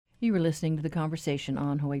You were listening to The Conversation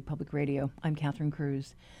on Hawaii Public Radio. I'm Catherine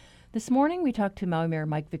Cruz. This morning we talked to Maui Mayor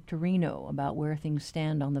Mike Victorino about where things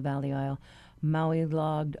stand on the Valley Isle. Maui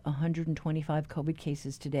logged 125 COVID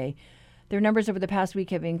cases today. Their numbers over the past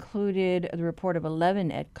week have included the report of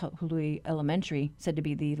 11 at Kahului Elementary, said to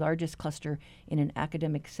be the largest cluster in an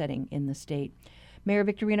academic setting in the state. Mayor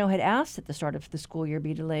Victorino had asked that the start of the school year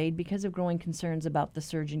be delayed because of growing concerns about the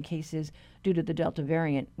surge in cases due to the Delta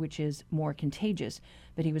variant, which is more contagious,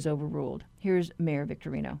 but he was overruled. Here's Mayor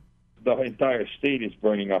Victorino. The entire state is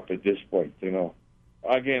burning up at this point,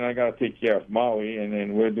 Again, I got to take care of Maui, and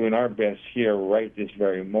then we're doing our best here right this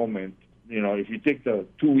very moment. If you take the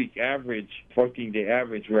 2-week average, 14-day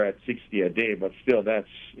average, we're at 60 a day, but still that's,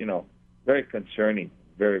 very concerning,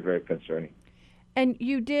 very, very concerning. And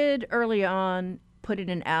you did early on put in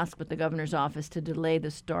an ask with the governor's office to delay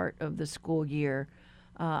the start of the school year.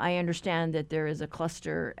 I understand that there is a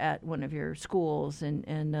cluster at one of your schools,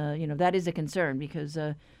 and that is a concern because,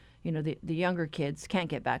 the younger kids can't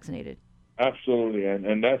get vaccinated. Absolutely,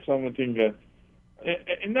 and that's something that,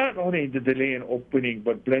 and not only the delay in opening,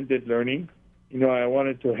 but blended learning. I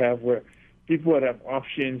wanted to have where people would have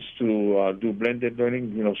options to do blended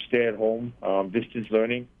learning, stay at home, distance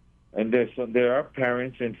learning. And there are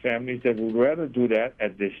parents and families that would rather do that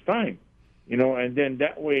at this time, and then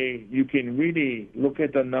that way you can really look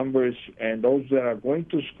at the numbers, and those that are going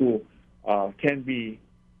to school can be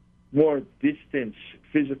more distance,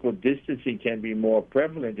 physical distancing can be more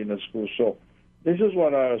prevalent in the school. So this is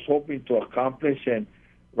what I was hoping to accomplish, and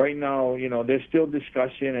right now, there's still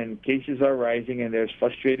discussion and cases are rising, and there's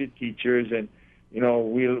frustrated teachers, and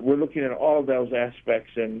we're looking at all those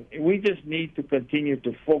aspects, and we just need to continue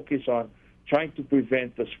to focus on trying to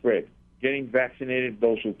prevent the spread. Getting vaccinated,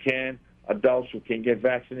 those who can, adults who can get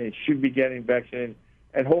vaccinated should be getting vaccinated,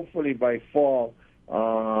 and hopefully by fall,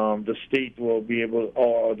 the state will be able,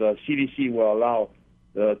 or the CDC will allow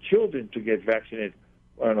the children to get vaccinated,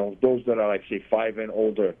 those that are like, say, 5 and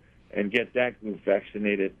older, and get that group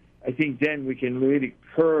vaccinated. I think then we can really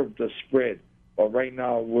curb the spread. But right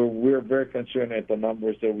now, we're very concerned at the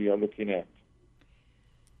numbers that we are looking at.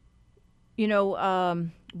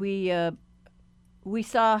 We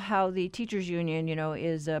saw how the teachers union,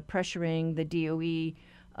 is pressuring the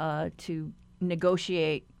DOE to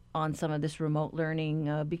negotiate on some of this remote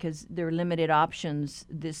learning because there are limited options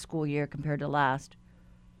this school year compared to last.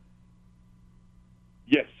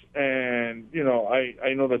 Yes, and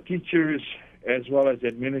I know the teachers as well as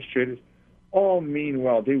administrators all mean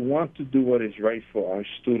well. They want to do what is right for our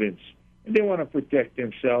students, and they want to protect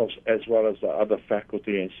themselves as well as the other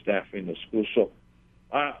faculty and staff in the school. So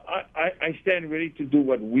I stand ready to do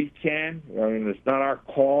what we can. It's not our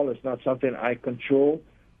call. It's not something I control,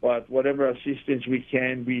 but whatever assistance we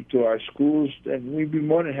can be to our schools, and we'd be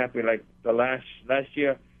more than happy. Like the last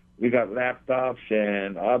year, we got laptops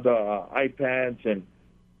and other iPads and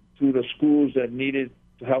to the schools that needed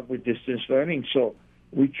to help with distance learning. So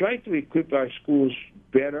we tried to equip our schools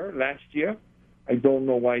better last year. I don't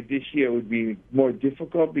know why this year would be more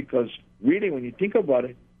difficult because really when you think about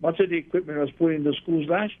it, much of the equipment was put in the schools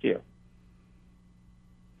last year.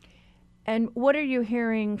 And what are you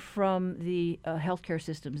hearing from the healthcare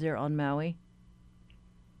systems there on Maui?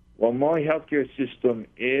 Well, Maui healthcare system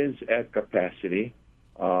is at capacity,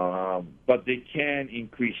 but they can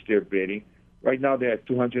increase their bedding. Right now they're at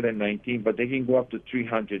 219, but they can go up to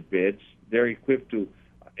 300 beds. They're equipped to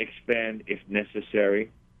expand if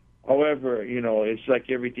necessary. However, it's like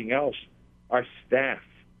everything else. Our staff,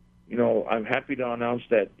 I'm happy to announce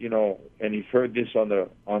that, and you've heard this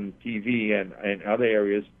on TV and other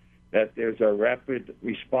areas, that there's a rapid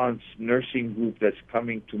response nursing group that's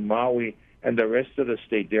coming to Maui and the rest of the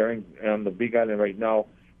state. They're on the Big Island right now,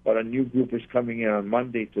 but a new group is coming in on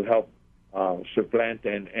Monday to help supplant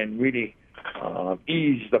and really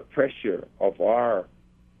ease the pressure of our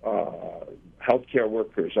healthcare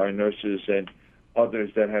workers, our nurses, and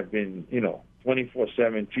others that have been,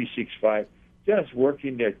 24/7, 365, just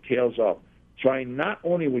working their tails off, trying not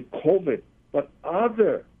only with COVID, but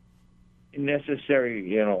other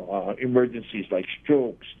necessary, emergencies like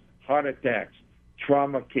strokes, heart attacks,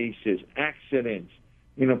 trauma cases, accidents,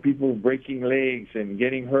 people breaking legs and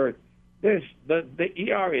getting hurt. The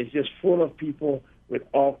ER is just full of people with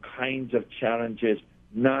all kinds of challenges,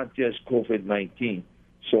 not just COVID-19.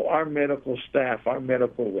 So our medical staff, our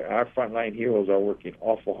frontline heroes are working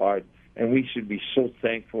awful hard, and we should be so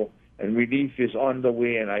thankful. And relief is on the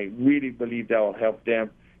way, and I really believe that will help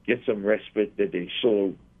them get some respite that they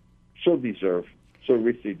so deserve, so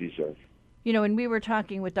richly deserve. You know, and we were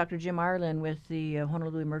talking with Dr. Jim Ireland with the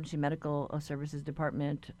Honolulu Emergency Medical Services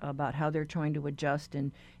Department about how they're trying to adjust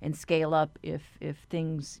and scale up if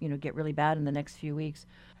things, get really bad in the next few weeks.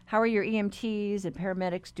 How are your EMTs and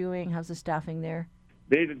paramedics doing? How's the staffing there?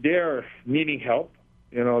 They're needing help.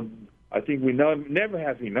 I think we never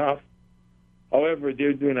have enough. However,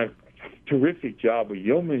 they're doing a terrific job, a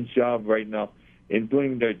yeoman's job right now in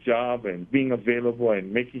doing their job and being available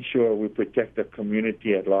and making sure we protect the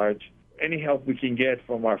community at large. Any help we can get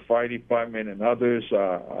from our fire department and others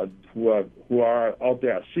who are out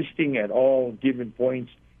there assisting at all given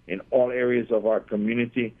points in all areas of our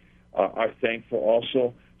community are thankful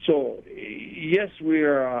also. So, yes, we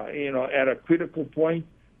are at a critical point,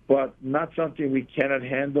 but not something we cannot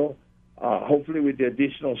handle. Hopefully, with the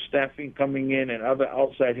additional staffing coming in and other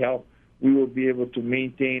outside help, we will be able to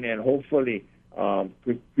maintain and hopefully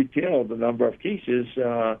curtail the number of cases.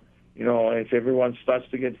 If everyone starts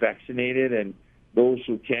to get vaccinated and those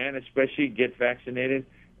who can especially get vaccinated,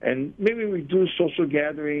 and maybe reduce social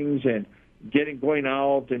gatherings and going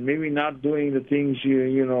out and maybe not doing the things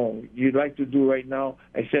you'd like to do right now,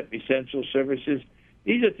 except essential services.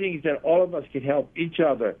 These are things that all of us can help each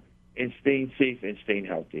other in staying safe and staying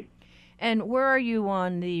healthy. And where are you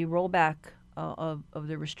on the rollback of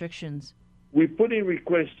the restrictions? We put in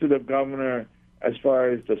requests to the governor as far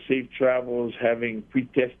as the safe travels, having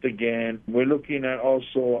pre-test again. We're looking at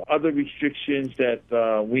also other restrictions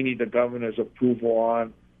that we need the governor's approval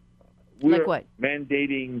on. We're like what?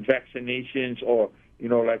 Mandating vaccinations or,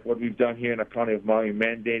 like what we've done here in the county of Maui,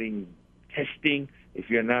 mandating testing if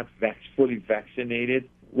you're not fully vaccinated.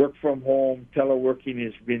 Work from home, teleworking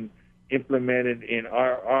has been implemented in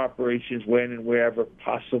our operations when and wherever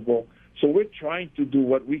possible. So we're trying to do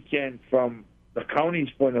what we can from the county's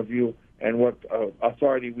point of view and what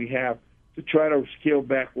authority we have to try to scale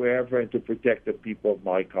back wherever and to protect the people of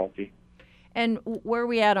Maui County. And where are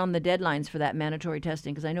we at on the deadlines for that mandatory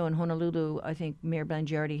testing? Because I know in Honolulu, I think Mayor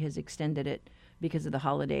Blangiardi has extended it because of the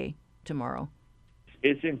holiday tomorrow.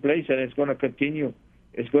 It's in place and it's going to continue.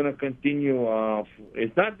 It's going to continue.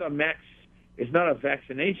 It's not It's not a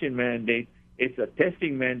vaccination mandate. It's a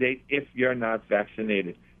testing mandate if you're not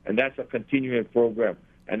vaccinated. And that's a continuing program.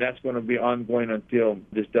 And that's going to be ongoing until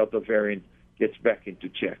this Delta variant gets back into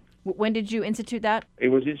check. When did you institute that? It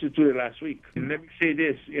was instituted last week. And let me say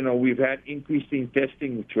this, we've had increasing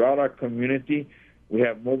testing throughout our community. We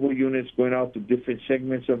have mobile units going out to different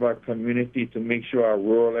segments of our community to make sure our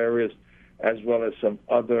rural areas, as well as some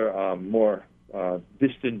other more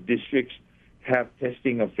distant districts, have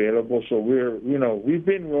testing available. So we've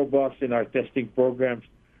been robust in our testing programs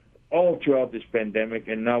all throughout this pandemic,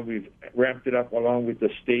 and now we've ramped it up along with the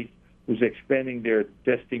state, who's expanding their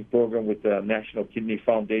testing program with the National Kidney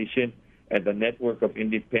Foundation and the network of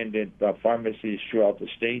independent pharmacies throughout the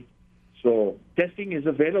state. So testing is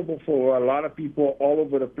available for a lot of people all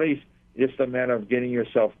over the place. It's a matter of getting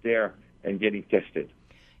yourself there and getting tested.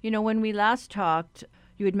 When we last talked,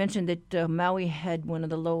 you had mentioned that Maui had one of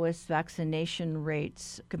the lowest vaccination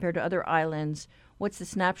rates compared to other islands. What's the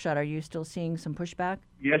snapshot? Are you still seeing some pushback?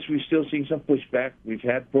 Yes, we're still seeing some pushback. We've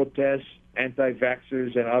had protests.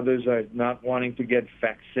 Anti-vaxxers and others are not wanting to get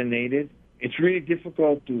vaccinated. It's really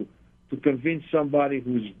difficult to convince somebody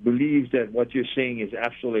who believes that what you're saying is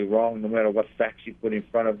absolutely wrong, no matter what facts you put in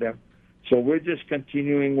front of them. So we're just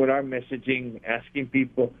continuing with our messaging, asking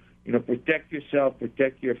people, protect yourself,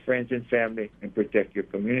 protect your friends and family, and protect your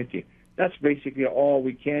community. That's basically all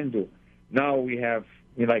we can do. Now we have,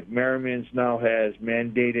 like Merriman's now has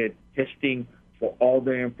mandated testing for all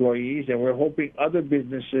their employees, and we're hoping other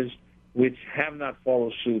businesses which have not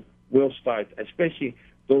followed suit will start, especially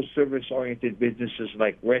those service-oriented businesses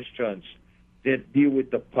like restaurants that deal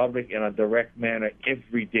with the public in a direct manner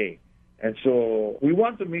every day. And so we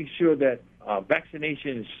want to make sure that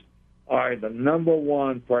vaccinations are the number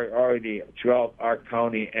one priority throughout our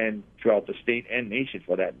county and throughout the state and nation,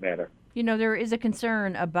 for that matter. There is a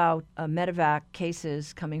concern about medevac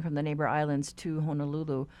cases coming from the neighbor islands to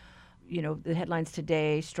Honolulu. The headlines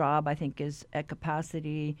today, Straub, I think, is at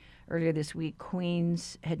capacity. Earlier this week,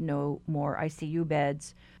 Queens had no more ICU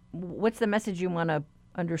beds. What's the message you want to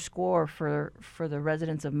underscore for the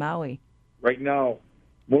residents of Maui? Right now,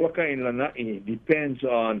 Molokai and Lanai depends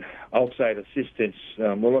on outside assistance.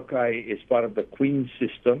 Molokai is part of the Queens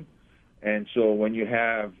system, and so when you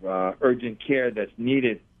have urgent care that's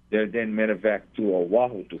needed, they're then medevac to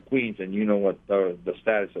Oahu, to Queens, and you know what the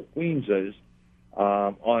status of Queens is.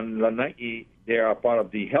 On Lanai, they are part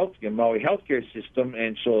of the Maui healthcare system,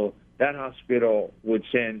 and so that hospital would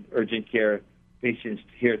send urgent care patients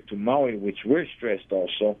here to Maui, which we're stressed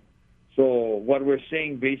also. So what we're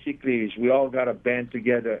saying basically is we all got to band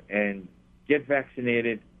together and get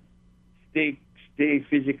vaccinated, stay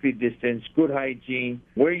physically distanced, good hygiene,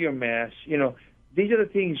 wear your mask. These are the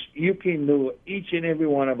things you can do, each and every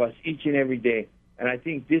one of us, each and every day. And I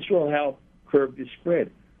think this will help curb the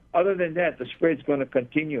spread. Other than that, the spread's going to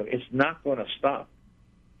continue. It's not going to stop.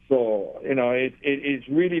 So, it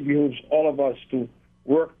really behooves all of us to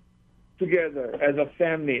work together as a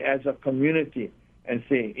family, as a community, and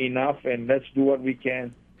say enough, and let's do what we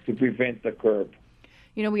can to prevent the curb.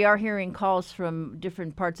 We are hearing calls from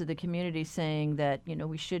different parts of the community saying that,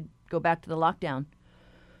 we should go back to the lockdown.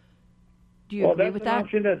 Do you agree with that? Well,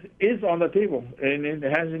 that's an option that is on the table, and it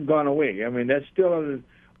hasn't gone away. I mean, that's still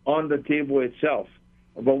on the table itself.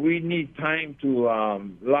 But we need time to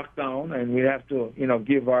lock down, and we have to,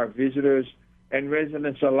 give our visitors and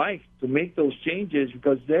residents alike to make those changes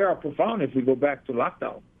because they are profound if we go back to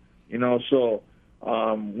lockdown. So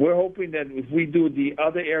we're hoping that if we do the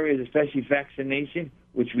other areas, especially vaccination,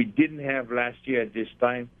 which we didn't have last year at this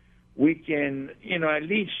time, we can, at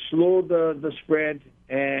least slow the spread,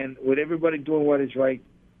 and with everybody doing what is right,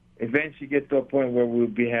 eventually get to a point where we'll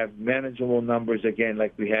have manageable numbers again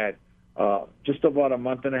like we had just about a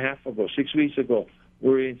month and a half ago, 6 weeks ago.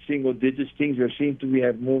 We're in single digits. Things seem to be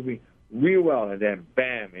moving real well, and then,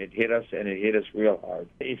 bam, it hit us, and it hit us real hard.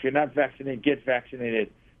 If you're not vaccinated, get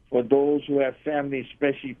vaccinated. For those who have families,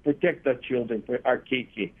 especially protect our children, our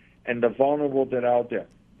keiki, and the vulnerable that are out there.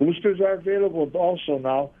 Boosters are available also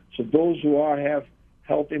now, so those who have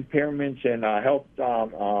health impairments and health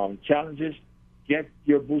challenges, get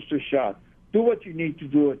your booster shot. Do what you need to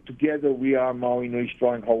do. Together we are Maui Nui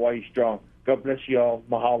strong, Hawaii strong. God bless you all.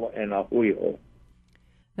 Mahalo and hui hou.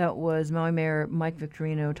 That was Maui Mayor Mike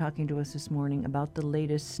Victorino talking to us this morning about the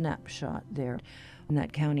latest snapshot there in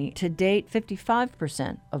that county. To date,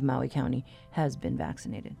 55% of Maui County has been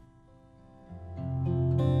vaccinated.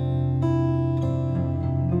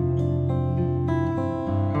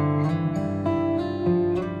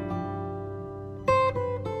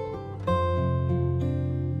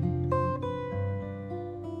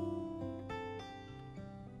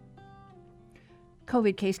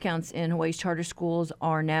 COVID case counts in Hawaii's charter schools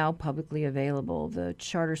are now publicly available. The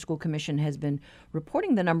Charter School Commission has been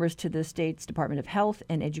reporting the numbers to the state's Department of Health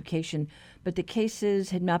and Education, but the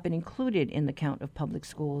cases had not been included in the count of public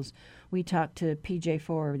schools. We talked to PJ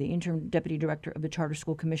Forer, the interim deputy director of the Charter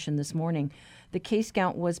School Commission, this morning. The case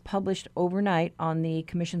count was published overnight on the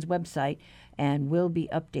commission's website and will be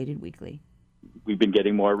updated weekly. We've been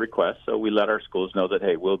getting more requests, so we let our schools know that,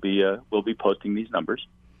 hey, we'll be posting these numbers.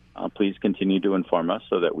 Please continue to inform us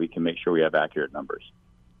so that we can make sure we have accurate numbers.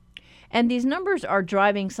 And these numbers are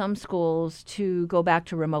driving some schools to go back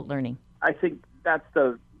to remote learning. I think that's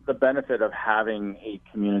the benefit of having a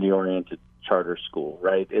community-oriented charter school,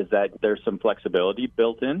 right, is that there's some flexibility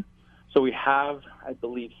built in. So we have, I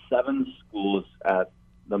believe, 7 schools at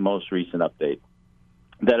the most recent update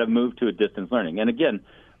that have moved to a distance learning. And again,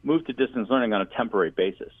 moved to distance learning on a temporary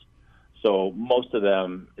basis. So most of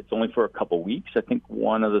them, it's only for a couple weeks. I think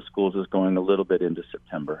one of the schools is going a little bit into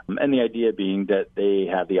September. And the idea being that they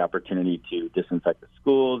have the opportunity to disinfect the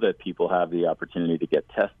school, that people have the opportunity to get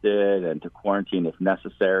tested and to quarantine if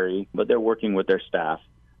necessary. But they're working with their staff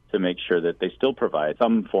to make sure that they still provide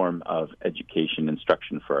some form of education,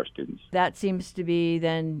 instruction for our students. That seems to be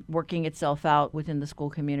then working itself out within the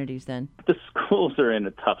school communities then. The schools are in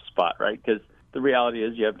a tough spot, right? Because the reality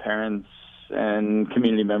is you have parents and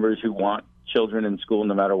community members who want children in school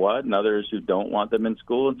no matter what, and others who don't want them in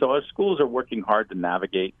school. And so our schools are working hard to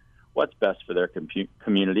navigate what's best for their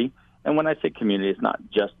community. And when I say community, it's not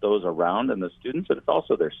just those around and the students, but it's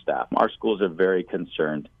also their staff. Our schools are very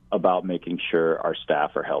concerned about making sure our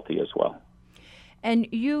staff are healthy as well. And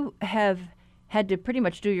you have had to pretty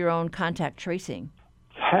much do your own contact tracing.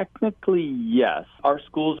 Technically, yes. Our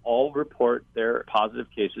schools all report their positive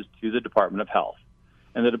cases to the Department of Health.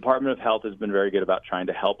 And the Department of Health has been very good about trying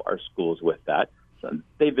to help our schools with that. So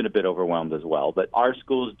they've been a bit overwhelmed as well. But our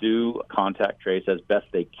schools do contact trace as best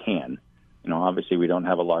they can. Obviously we don't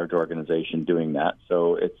have a large organization doing that,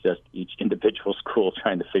 so it's just each individual school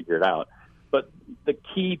trying to figure it out. But the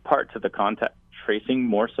key part to the contact tracing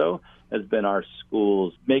more so has been our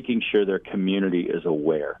schools making sure their community is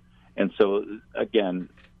aware. And so, again,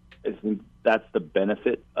 I think that's the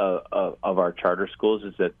benefit of our charter schools,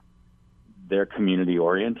 is that they're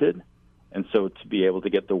community-oriented. And so to be able to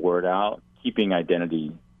get the word out, keeping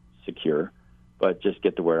identity secure, but just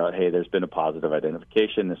get the word out, hey, there's been a positive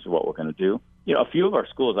identification, this is what we're going to do. A few of our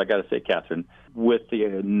schools, I got to say, Catherine, with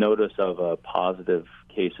the notice of a positive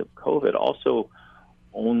case of COVID, also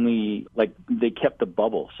only, they kept the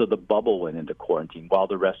bubble. So the bubble went into quarantine while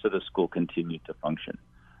the rest of the school continued to function.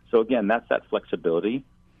 So again, that's that flexibility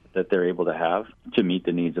that they're able to have to meet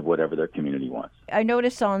the needs of whatever their community wants. I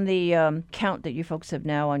notice on the count that you folks have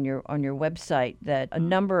now on your website that a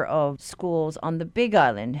number of schools on the Big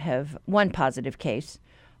Island have one positive case.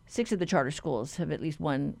 6 of the charter schools have at least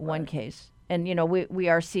one case. And, we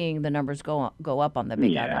are seeing the numbers go up on the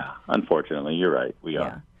Big Island. Yeah, unfortunately, you're right. We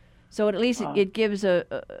are. So at least it gives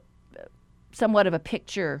a somewhat of a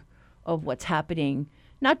picture of what's happening,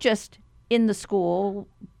 not just in the school,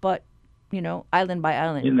 but, island by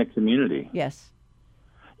island. In the community. Yes.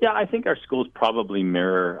 Yeah, I think our schools probably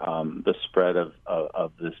mirror the spread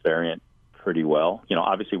of this variant pretty well.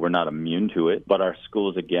 Obviously we're not immune to it, but our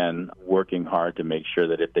schools, again, working hard to make sure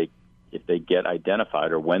that if they get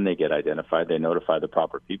identified or when they get identified, they notify the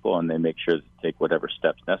proper people and they make sure to take whatever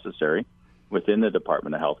steps necessary within the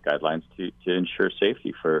Department of Health guidelines to ensure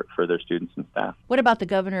safety for their students and staff. What about the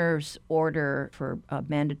governor's order for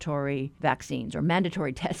mandatory vaccines or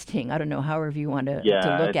mandatory testing? I don't know, however you want to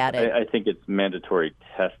look at it. I think it's mandatory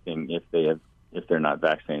testing if they're not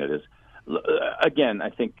vaccinated. Again, I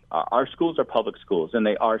think our schools are public schools and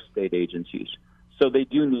they are state agencies. So they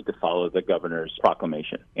do need to follow the governor's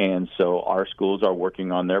proclamation. And so our schools are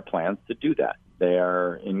working on their plans to do that. They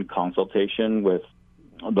are in consultation with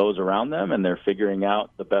those around them, and they're figuring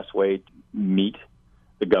out the best way to meet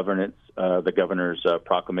the governor's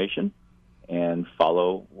proclamation and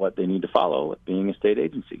follow what they need to follow with being a state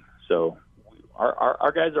agency. So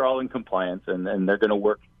our guys are all in compliance, and they're going to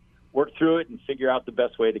work through it and figure out the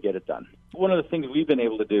best way to get it done. One of the things we've been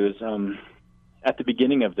able to do is at the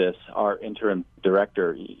beginning of this, our interim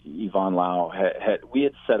director, Yvonne Lau, we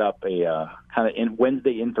had set up a kind of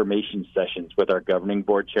Wednesday information sessions with our governing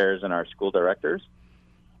board chairs and our school directors.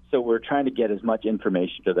 So we're trying to get as much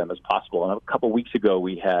information to them as possible. And a couple of weeks ago,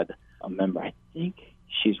 we had a member, I think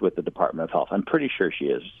she's with the Department of Health. I'm pretty sure she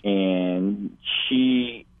is. And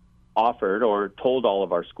she offered or told all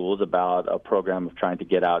of our schools about a program of trying to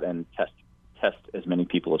get out and test as many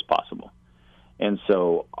people as possible. And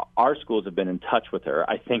so our schools have been in touch with her.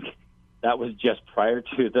 I think that was just prior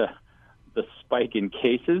to the spike in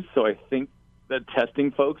cases. So I think the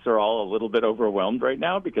testing folks are all a little bit overwhelmed right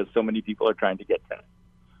now because so many people are trying to get tested.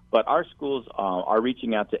 But our schools are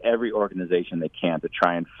reaching out to every organization they can to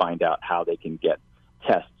try and find out how they can get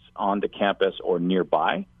tests onto campus or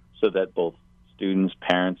nearby so that both students,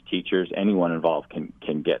 parents, teachers, anyone involved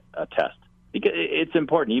can get a test. Because it's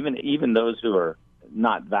important, even those who are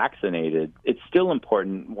not vaccinated, it's still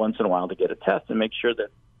important once in a while to get a test and make sure that,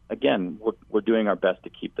 again, we're doing our best to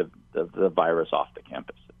keep the virus off the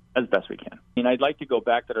campus as best we can. And I'd like to go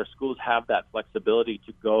back that our schools have that flexibility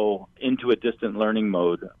to go into a distant learning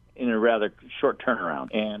mode in a rather short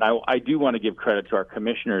turnaround. And I do want to give credit to our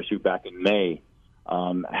commissioners who back in May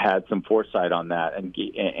had some foresight on that.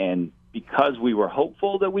 And because we were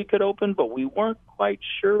hopeful that we could open, but we weren't quite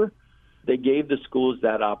sure, they gave the schools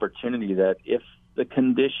that opportunity that if the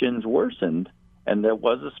conditions worsened and there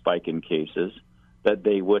was a spike in cases, that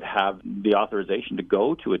they would have the authorization to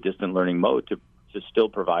go to a distant learning mode to still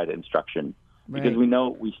provide instruction. Right. Because we know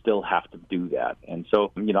we still have to do that. And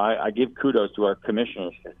so, I give kudos to our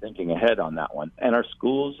commissioners for thinking ahead on that one. And our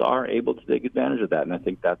schools are able to take advantage of that. And I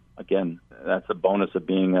think that's a bonus of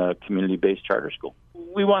being a community-based charter school.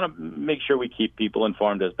 We want to make sure we keep people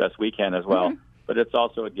informed as best we can as well. Mm-hmm. But it's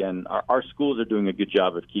also, again, our schools are doing a good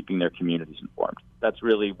job of keeping their communities informed. That's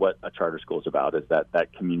really what a charter school is about, is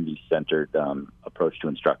that community-centered approach to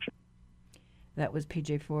instruction. That was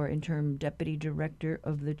PJ4, Interim Deputy Director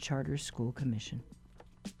of the Charter School Commission.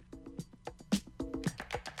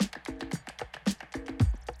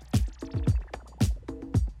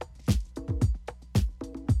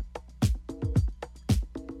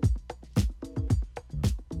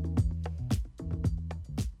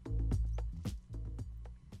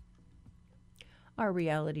 Our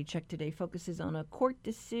reality check today focuses on a court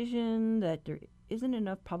decision that there isn't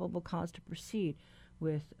enough probable cause to proceed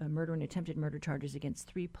with murder and attempted murder charges against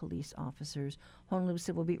 3 police officers. Honolulu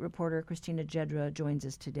Civil Beat reporter Christina Jedra joins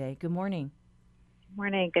us today. Good morning. Good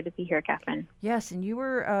morning. Good to be here, Catherine. Yes, and you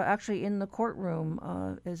were actually in the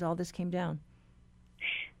courtroom as all this came down.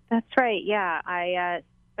 That's right, yeah. I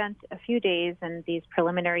spent a few days in these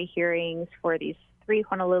preliminary hearings for these 3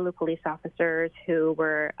 Honolulu police officers who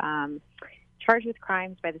were charged with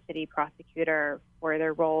crimes by the city prosecutor for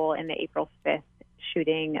their role in the April 5th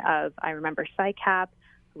shooting of, I remember, Sycap,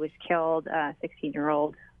 who was killed, a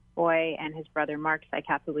 16-year-old boy, and his brother, Mark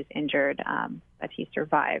Sycap, who was injured, but he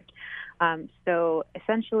survived. So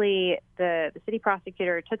essentially, the city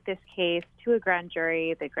prosecutor took this case to a grand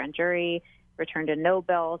jury. The grand jury returned a no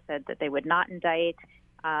bill, said that they would not indict.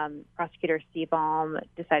 Prosecutor Seabaum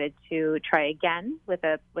decided to try again with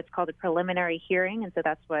what's called a preliminary hearing, and so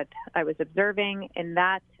that's what I was observing. In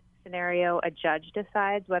that scenario, a judge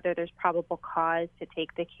decides whether there's probable cause to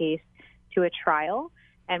take the case to a trial.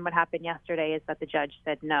 And what happened yesterday is that the judge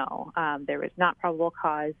said no, there was not probable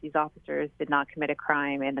cause. These officers did not commit a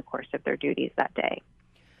crime in the course of their duties that day.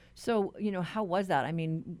 So, how was that? I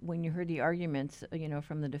mean, when you heard the arguments,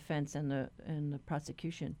 from the defense and the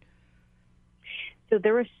prosecution. So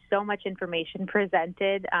there was so much information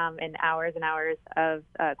presented in hours and hours of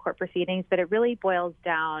court proceedings, but it really boils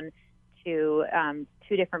down to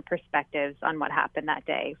two different perspectives on what happened that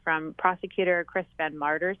day. From prosecutor Chris Van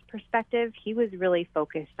Marter's perspective, he was really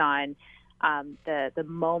focused on the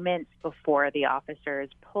moments before the officers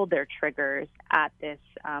pulled their triggers at this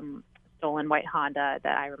stolen white Honda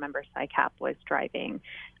that I remember CyCap was driving.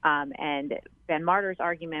 And Van Marter's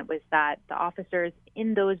argument was that the officers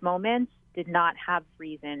in those moments did not have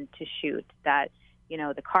reason to shoot, that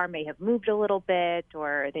the car may have moved a little bit,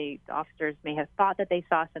 or the officers may have thought that they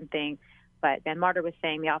saw something. But Van Marter was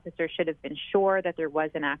saying the officers should have been sure that there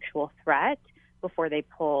was an actual threat before they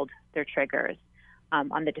pulled their triggers.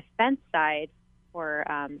 On the defense side, for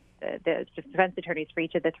the defense attorneys for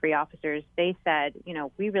each of the three officers, they said,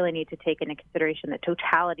 we really need to take into consideration the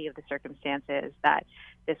totality of the circumstances, that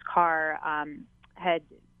this car had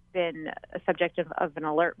been a subject of an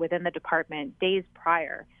alert within the department days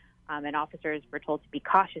prior, and officers were told to be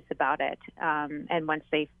cautious about it. And once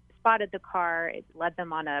they spotted the car, it led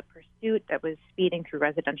them on a pursuit that was speeding through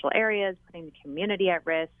residential areas, putting the community at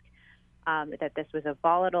risk, that this was a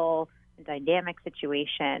volatile and dynamic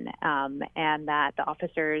situation, and that the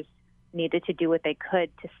officers needed to do what they could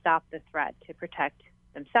to stop the threat, to protect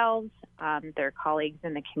themselves, their colleagues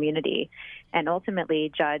in the community. And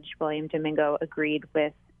ultimately, Judge William Domingo agreed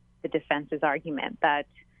with the defense's argument that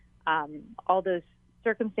all those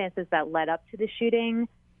circumstances that led up to the shooting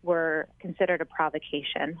were considered a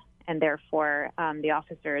provocation, and therefore the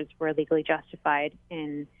officers were legally justified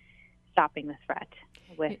in stopping the threat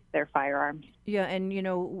with their firearms. Yeah, and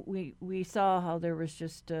we saw how there was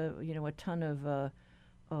just a ton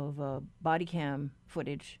of body cam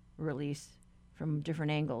footage released from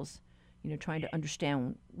different angles, trying to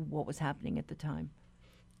understand what was happening at the time.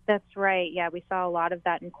 That's right. Yeah, we saw a lot of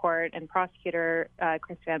that in court, and prosecutor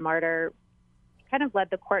Chris Van Marter kind of led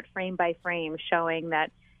the court frame by frame, showing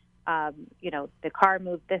that the car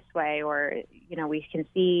moved this way, or we can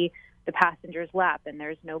see the passenger's lap and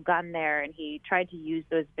there's no gun there, and he tried to use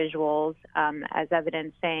those visuals as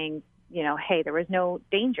evidence, saying, hey, there was no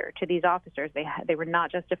danger to these officers. They were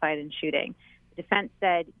not justified in shooting. The defense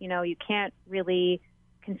said, you can't really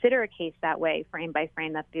consider a case that way, frame by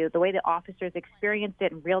frame, that the way the officers experienced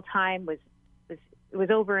it in real time was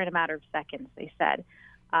over in a matter of seconds, they said.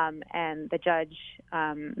 And the judge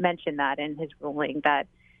mentioned that in his ruling, that,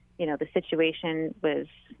 the situation was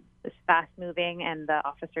fast moving and the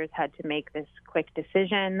officers had to make this quick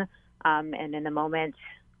decision. And in the moment,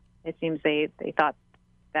 it seems they thought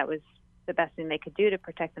that was the best thing they could do to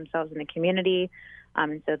protect themselves and the community.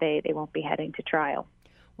 And so they won't be heading to trial.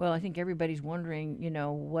 Well, I think everybody's wondering,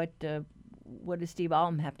 what does Steve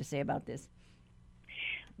Alm have to say about this?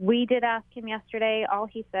 We did ask him yesterday. All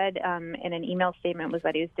he said in an email statement was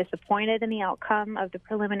that he was disappointed in the outcome of the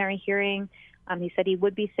preliminary hearing. He said he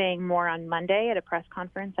would be saying more on Monday at a press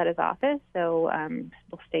conference at his office, so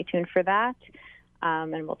we'll stay tuned for that,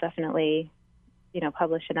 and we'll definitely,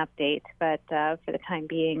 publish an update. But for the time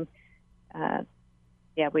being,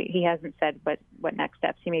 he hasn't said what next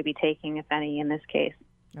steps he may be taking, if any, in this case.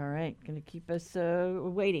 All right, going to keep us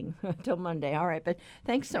waiting until Monday. All right, but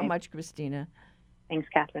thanks so much, Christina. Thanks,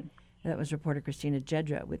 Catherine. That was reporter Christina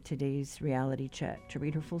Jedra with today's Reality Check. To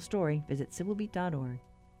read her full story, visit civilbeat.org.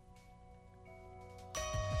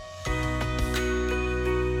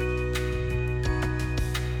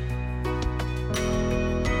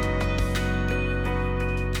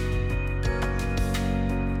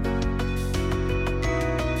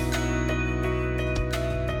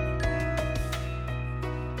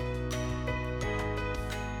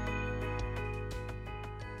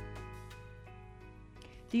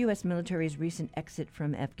 The U.S. military's recent exit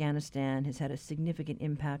from Afghanistan has had a significant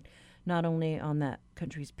impact not only on that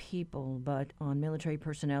country's people, but on military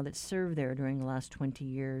personnel that served there during the last 20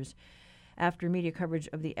 years. After media coverage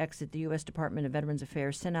of the exit, the U.S. Department of Veterans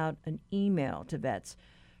Affairs sent out an email to vets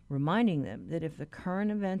reminding them that if the current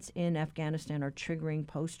events in Afghanistan are triggering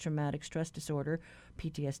post-traumatic stress disorder,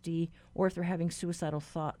 PTSD, or if they're having suicidal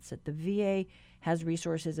thoughts, that the VA has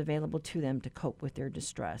resources available to them to cope with their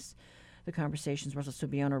distress. The Conversations' Russell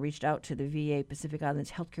Subiano reached out to the VA Pacific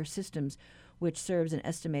Islands Healthcare Systems, which serves an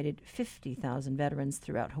estimated 50,000 veterans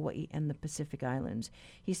throughout Hawaii and the Pacific Islands.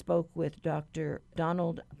 He spoke with Dr.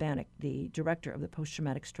 Donald Bannock, the director of the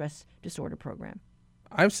Post-Traumatic Stress Disorder Program.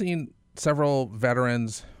 I've seen several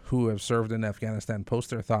veterans who have served in Afghanistan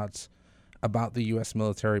post their thoughts about the U.S.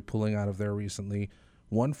 military pulling out of there recently.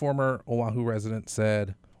 One former Oahu resident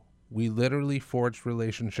said, "We literally forged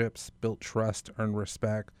relationships, built trust, earned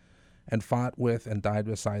respect, and fought with and died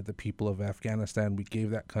beside the people of Afghanistan. We gave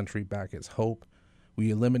that country back its hope. We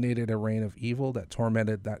eliminated a reign of evil that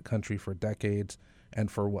tormented that country for decades. And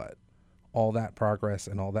for what? All that progress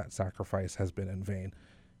and all that sacrifice has been in vain."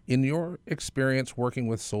 In your experience working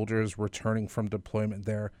with soldiers returning from deployment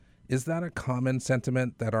there, is that a common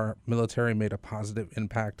sentiment that our military made a positive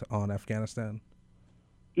impact on Afghanistan?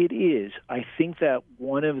 It is. I think that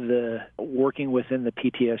one of the working within the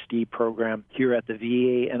PTSD program here at the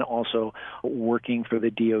VA and also working for the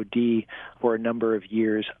DOD for a number of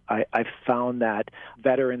years, I've found that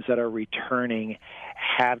veterans that are returning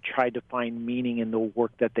have tried to find meaning in the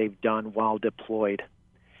work that they've done while deployed.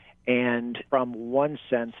 And from one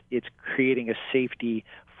sense, it's creating a safety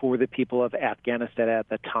for the people of Afghanistan at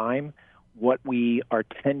the time. What we are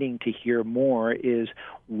tending to hear more is,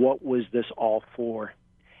 what was this all for?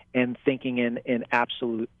 And thinking in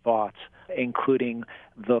absolute thoughts, including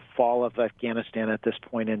the fall of Afghanistan at this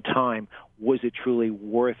point in time. Was it truly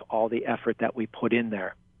worth all the effort that we put in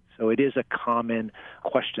there? So it is a common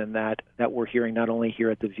question that we're hearing not only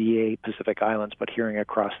here at the VA Pacific Islands, but hearing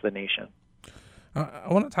across the nation.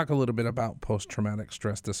 I want to talk a little bit about post-traumatic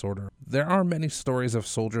stress disorder. There are many stories of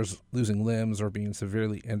soldiers losing limbs or being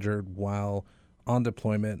severely injured while on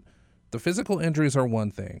deployment. The physical injuries are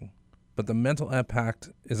one thing, but the mental impact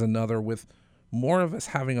is another, with more of us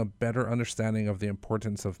having a better understanding of the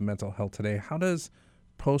importance of mental health today. How does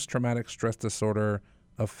post-traumatic stress disorder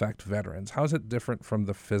affect veterans? How is it different from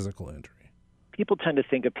the physical injury? People tend to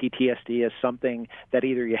think of PTSD as something that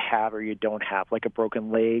either you have or you don't have, like a broken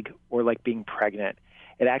leg or like being pregnant.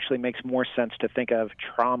 It actually makes more sense to think of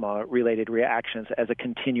trauma-related reactions as a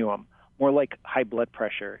continuum, more like high blood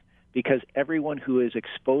pressure, because everyone who is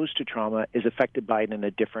exposed to trauma is affected by it in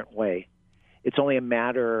a different way. It's only a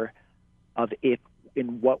matter of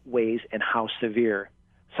in what ways and how severe.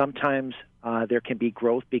 Sometimes there can be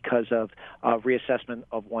growth because of reassessment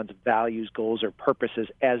of one's values, goals, or purposes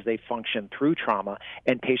as they function through trauma,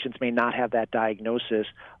 and patients may not have that diagnosis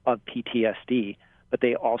of PTSD, but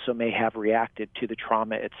they also may have reacted to the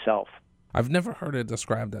trauma itself. I've never heard it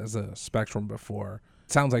described as a spectrum before.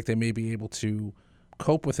 It sounds like they may be able to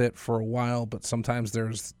cope with it for a while, but sometimes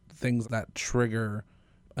there's things that trigger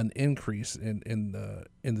an increase in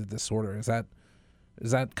the disorder. Is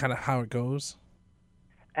that kind of how it goes?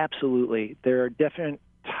 Absolutely. There are different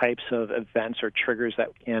types of events or triggers that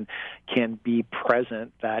can be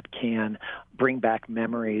present that can bring back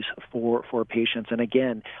memories for patients. And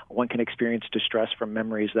again, one can experience distress from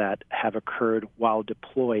memories that have occurred while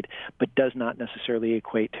deployed, but does not necessarily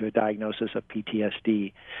equate to a diagnosis of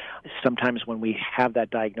PTSD. Sometimes when we have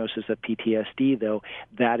that diagnosis of PTSD, though,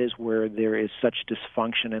 that is where there is such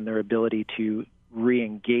dysfunction in their ability to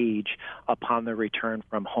re-engage upon the return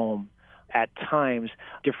from home. At times,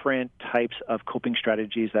 different types of coping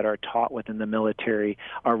strategies that are taught within the military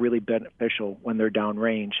are really beneficial when they're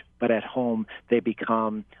downrange, but at home they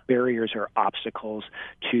become barriers or obstacles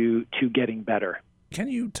to getting better. Can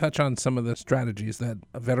you touch on some of the strategies that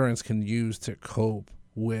veterans can use to cope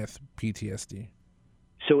with PTSD?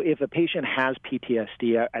 So if a patient has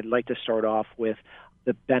PTSD, I'd like to start off with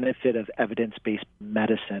the benefit of evidence-based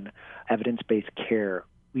medicine, evidence-based care.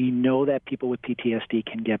 We know that people with PTSD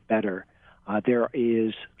can get better. There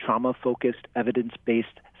is trauma-focused,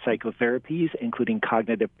 evidence-based psychotherapies, including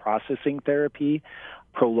cognitive processing therapy,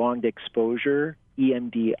 prolonged exposure,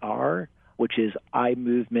 EMDR, which is eye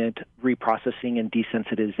movement reprocessing and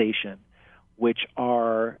desensitization, which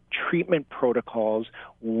are treatment protocols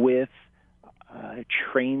with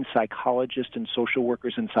trained psychologists and social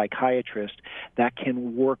workers and psychiatrists that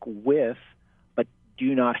can work with, but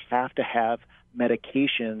do not have to have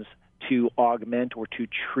medications to augment or to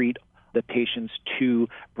treat the patients to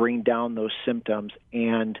bring down those symptoms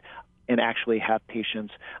and actually have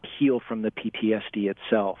patients heal from the PTSD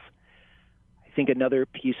itself. I think another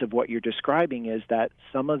piece of what you're describing is that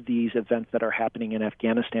some of these events that are happening in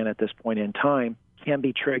Afghanistan at this point in time can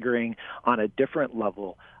be triggering on a different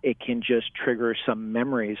level. It can just trigger some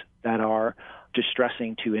memories that are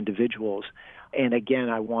distressing to individuals. And again,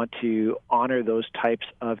 I want to honor those types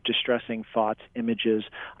of distressing thoughts, images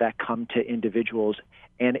that come to individuals.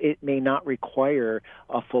 And it may not require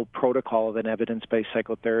a full protocol of an evidence-based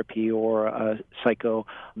psychotherapy or a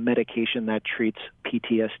psychomedication that treats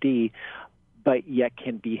PTSD, but yet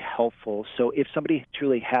can be helpful. So if somebody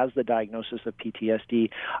truly has the diagnosis of PTSD,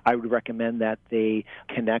 I would recommend that they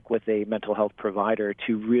connect with a mental health provider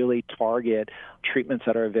to really target treatments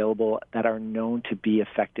that are available that are known to be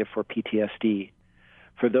effective for PTSD.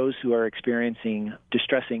 For those who are experiencing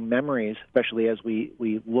distressing memories, especially as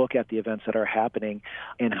we look at the events that are happening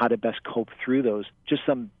and how to best cope through those, just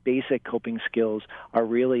some basic coping skills are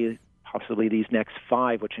really possibly these next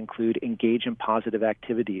 5, which include engage in positive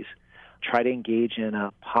activities. Try to engage in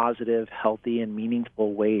positive, healthy, and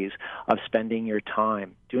meaningful ways of spending your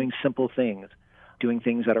time, doing simple things, doing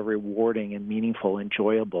things that are rewarding and meaningful,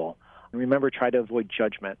 enjoyable. And remember, try to avoid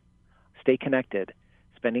judgment. Stay connected.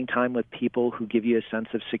 Spending time with people who give you a sense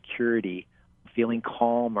of security, feeling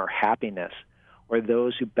calm or happiness, or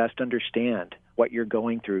those who best understand what you're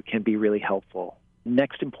going through can be really helpful.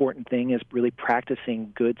 Next important thing is really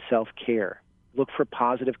practicing good self-care. Look for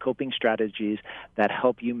positive coping strategies that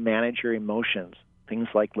help you manage your emotions, things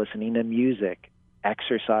like listening to music,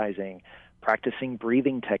 exercising, practicing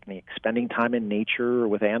breathing techniques, spending time in nature or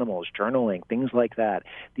with animals, journaling, things like that.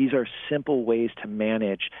 These are simple ways to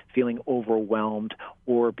manage feeling overwhelmed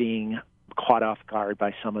or being caught off guard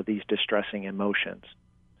by some of these distressing emotions.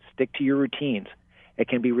 Stick to your routines. It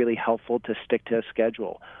can be really helpful to stick to a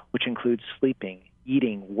schedule, which includes sleeping,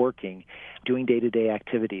 eating, working, doing day-to-day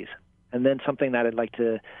activities. And then something that I'd like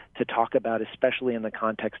to talk about, especially in the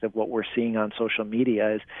context of what we're seeing on social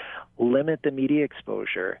media, is limit the media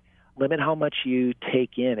exposure. Limit how much you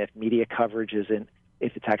take in if media coverage isn't,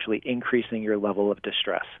 if it's actually increasing your level of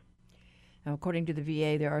distress. Now, according to the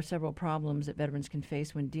VA, there are several problems that veterans can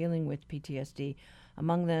face when dealing with PTSD.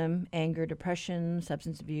 Among them, anger, depression,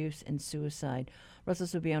 substance abuse, and suicide. Russell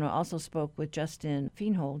Subiano also spoke with Justin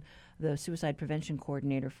Feenhold, the suicide prevention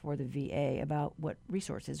coordinator for the VA, about what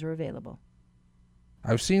resources are available.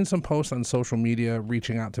 I've seen some posts on social media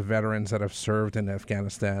reaching out to veterans that have served in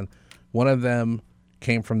Afghanistan. One of them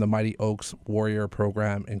came from the Mighty Oaks Warrior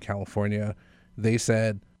Program in California. They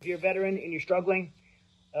said, if you're a veteran and you're struggling,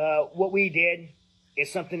 what we did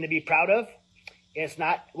is something to be proud of.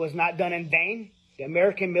 Was not done in vain. The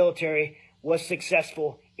American military was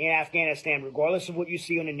successful in Afghanistan, regardless of what you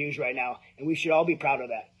see on the news right now, and we should all be proud of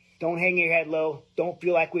that. Don't hang your head low. Don't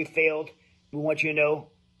feel like we failed. We want you to know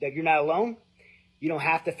that you're not alone. You don't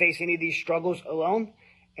have to face any of these struggles alone,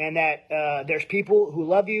 and that there's people who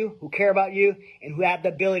love you, who care about you, and who have the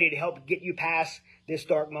ability to help get you past this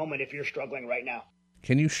dark moment if you're struggling right now.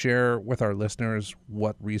 Can you share with our listeners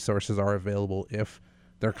what resources are available if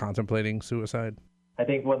they're contemplating suicide? I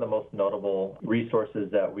think one of the most notable resources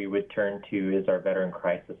that we would turn to is our Veteran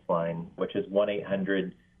Crisis Line, which is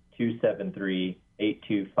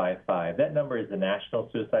 1-800-273-8255. That number is the National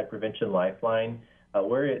Suicide Prevention Lifeline.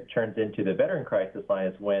 Where it turns into the Veteran Crisis Line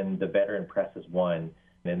is when the veteran presses 1,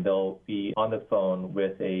 and they'll be on the phone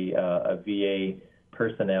with a VA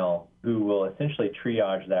personnel who will essentially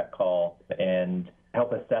triage that call and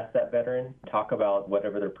help assess that veteran, talk about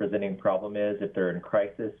whatever their presenting problem is, if they're in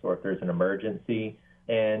crisis or if there's an emergency.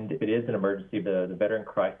 And if it is an emergency, the Veteran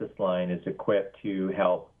Crisis Line is equipped to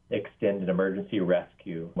help extend an emergency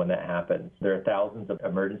rescue when that happens. There are thousands of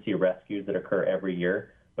emergency rescues that occur every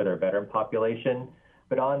year with our veteran population.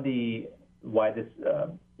 But on the why this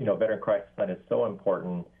Veteran Crisis Line is so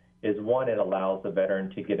important is, one, it allows the veteran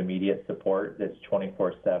to get immediate support that's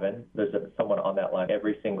 24/7. There's someone on that line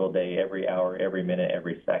every single day, every hour, every minute,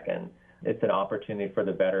 every second. It's an opportunity for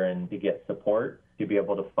the veteran to get support, to be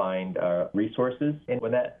able to find resources. And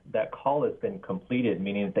when that call has been completed,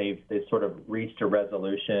 meaning that they've sort of reached a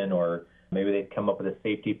resolution, or maybe they've come up with a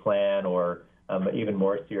safety plan, or even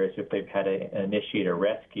more serious, if they've had to initiate a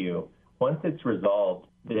rescue, once it's resolved,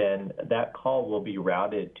 then that call will be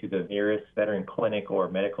routed to the nearest veteran clinic or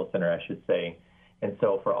medical center, I should say. And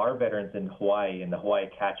so for our veterans in Hawaii, in the Hawaii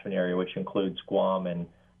catchment area, which includes Guam and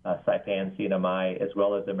Saipan, CNMI, as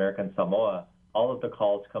well as American Samoa, all of the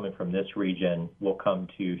calls coming from this region will come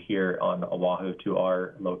to here on Oahu to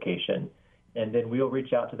our location. And then we'll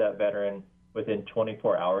reach out to that veteran within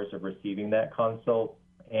 24 hours of receiving that consult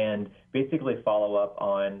and basically follow up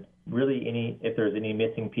on really if there's any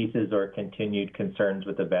missing pieces or continued concerns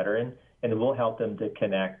with the veteran, and we'll help them to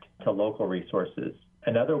connect to local resources.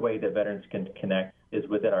 Another way that veterans can connect is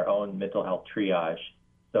within our own mental health triage.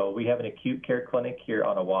 So we have an acute care clinic here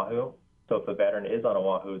on Oahu. So if a veteran is on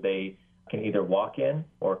Oahu, they can either walk in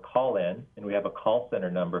or call in, and we have a call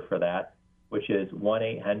center number for that, which is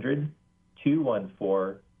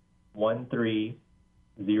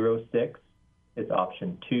 1-800-214-1306. It's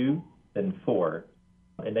option 2, then 4.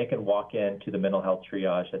 And they can walk in to the mental health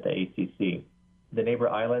triage at the ACC. The neighbor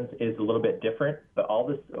islands is a little bit different, but all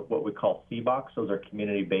this, what we call CBOCs, those are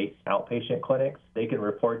community-based outpatient clinics. They can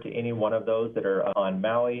report to any one of those that are on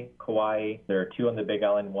Maui, Kauai. There are 2 on the Big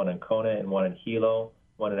Island, 1 in Kona and 1 in Hilo,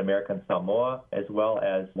 1 in American Samoa, as well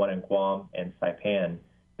as 1 in Guam and Saipan.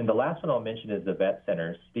 And the last one I'll mention is the vet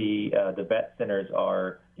centers. The vet centers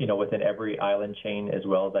are, within every island chain, as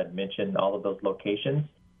well as I'd mentioned, all of those locations.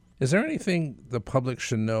 Is there anything the public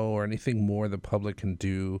should know or anything more the public can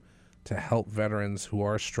do to help veterans who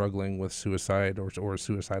are struggling with suicide or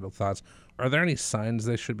suicidal thoughts? Are there any signs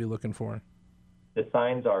they should be looking for? The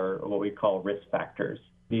signs are what we call risk factors.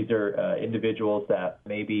 These are individuals that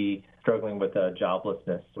may be struggling with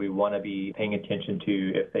joblessness. We want to be paying attention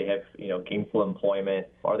to if they have, gainful employment.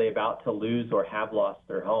 Are they about to lose or have lost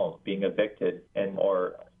their home, being evicted,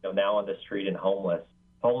 or now on the street and homeless?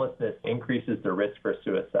 Homelessness increases the risk for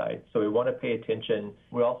suicide. So we want to pay attention.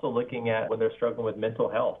 We're also looking at when they're struggling with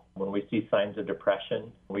mental health. When we see signs of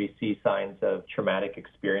depression, we see signs of traumatic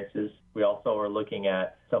experiences. We also are looking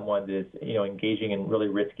at someone that is, engaging in really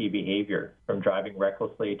risky behavior, from driving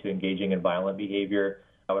recklessly to engaging in violent behavior.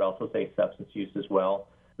 I would also say substance use as well.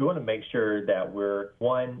 We want to make sure that we're,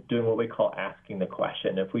 one, doing what we call asking the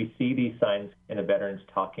question. If we see these signs in a veteran's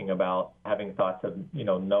talking about having thoughts of,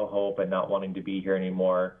 no hope and not wanting to be here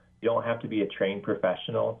anymore, you don't have to be a trained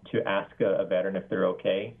professional to ask a veteran if they're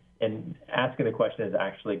okay. And asking the question is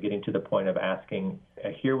actually getting to the point of asking,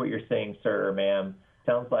 I hear what you're saying, sir or ma'am.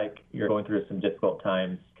 Sounds like you're going through some difficult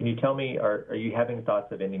times. Can you tell me, are you having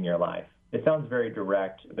thoughts of ending your life? It sounds very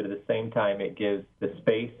direct, but at the same time, it gives the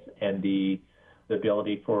space and the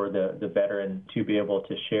ability for the veteran to be able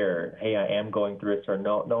to share, hey, I am going through this, or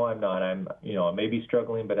no, I'm not. I'm, I may be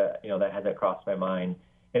struggling, but, that hasn't crossed my mind.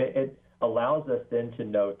 And it allows us then to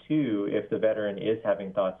know, too, if the veteran is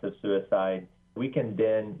having thoughts of suicide, we can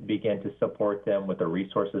then begin to support them with the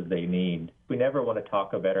resources they need. We never want to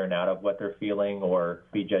talk a veteran out of what they're feeling or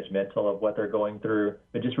be judgmental of what they're going through,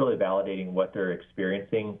 but just really validating what they're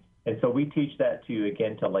experiencing. And so we teach that to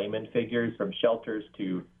layman figures, from shelters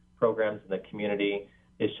to programs in the community,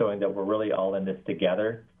 is showing that we're really all in this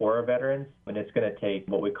together for our veterans, and it's going to take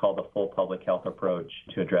what we call the full public health approach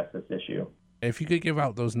to address this issue. If you could give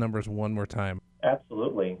out those numbers one more time.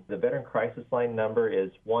 Absolutely. The Veteran Crisis Line number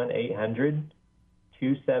is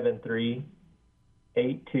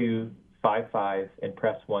 1-800-273-8255 and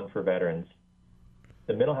press 1 for veterans.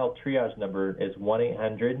 The mental health triage number is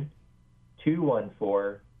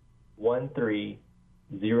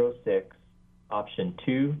 1-800-214-1306, option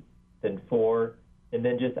 2, then 4, and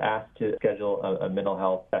then just ask to schedule a mental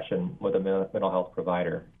health session with a mental health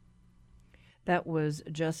provider. That was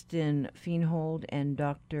Justin Feenhold and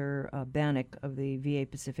Dr. Bannock of the VA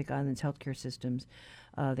Pacific Islands Healthcare Systems.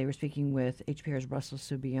 They were speaking with HPR's Russell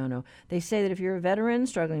Subiano. They say that if you're a veteran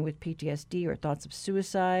struggling with PTSD or thoughts of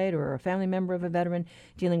suicide, or a family member of a veteran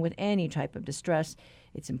dealing with any type of distress,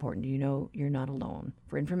 it's important you know you're not alone.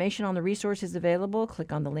 For information on the resources available,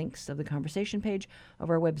 click on the links of the conversation page of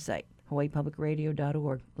our website,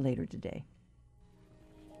 hawaiipublicradio.org, later today.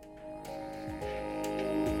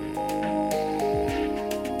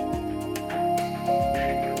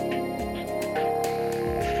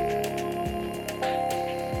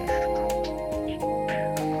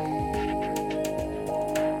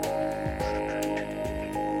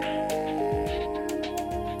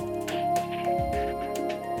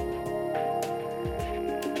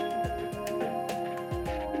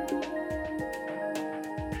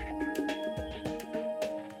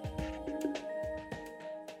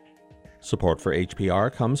 Support for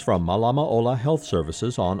HPR comes from Malama Ola Health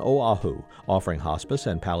Services on Oahu, offering hospice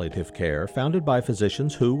and palliative care founded by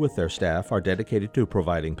physicians who, with their staff, are dedicated to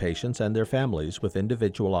providing patients and their families with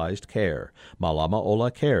individualized care.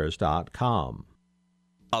 MalamaOlaCares.com.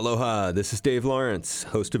 Aloha, this is Dave Lawrence,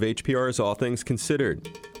 host of HPR's All Things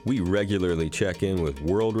Considered. We regularly check in with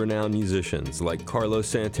world-renowned musicians like Carlos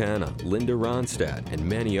Santana, Linda Ronstadt, and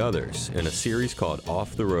many others in a series called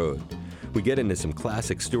Off the Road. We get into some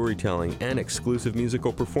classic storytelling and exclusive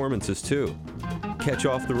musical performances, too. Catch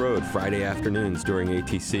Off the Road Friday afternoons during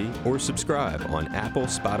ATC, or subscribe on Apple,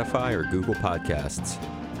 Spotify, or Google Podcasts.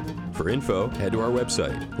 For info, head to our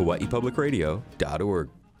website, hawaiipublicradio.org.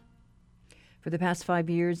 For the past 5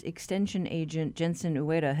 years, Extension Agent Jensen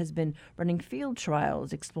Ueda has been running field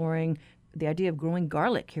trials exploring the idea of growing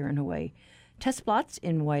garlic here in Hawaii. Test plots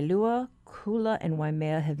in Wailua, Kula, and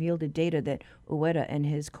Waimea have yielded data that Ueda and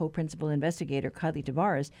his co-principal investigator, Kylie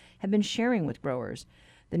Tavares, have been sharing with growers.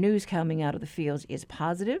 The news coming out of the fields is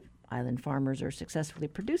positive. Island farmers are successfully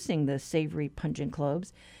producing the savory, pungent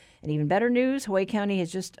cloves. And even better news, Hawaii County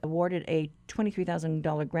has just awarded a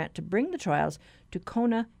 $23,000 grant to bring the trials to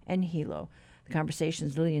Kona and Hilo. The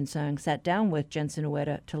Conversations Lillian Sang sat down with Jensen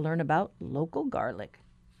Ueda to learn about local garlic.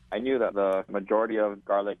 I knew that the majority of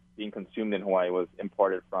garlic being consumed in Hawaii was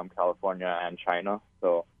imported from California and China.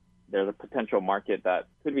 So there's a potential market that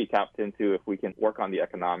could be tapped into if we can work on the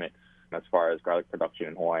economics as far as garlic production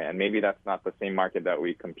in Hawaii. And maybe that's not the same market that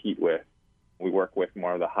we compete with. We work with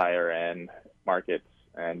more of the higher end markets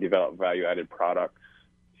and develop value-added products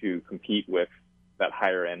to compete with that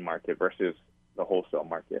higher end market versus the wholesale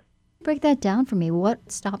market. Break that down for me.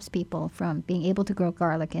 What stops people from being able to grow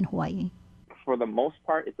garlic in Hawaii? For the most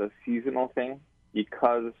part, it's a seasonal thing.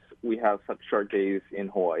 Because we have such short days in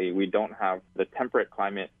Hawaii, we don't have the temperate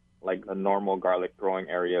climate like the normal garlic growing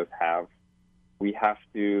areas have. We have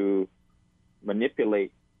to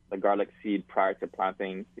manipulate the garlic seed prior to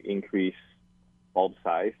planting to increase bulb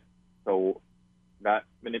size. So that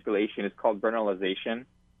manipulation is called vernalization.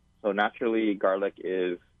 So naturally, garlic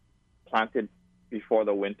is planted before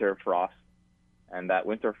the winter frost, and that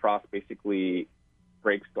winter frost basically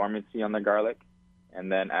breaks dormancy on the garlic.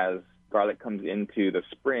 And then as garlic comes into the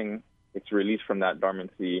spring, it's released from that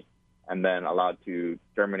dormancy and then allowed to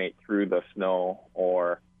germinate through the snow,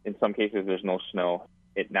 or in some cases there's no snow.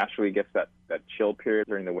 It naturally gets that chill period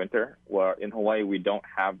during the winter. Well, in Hawaii, we don't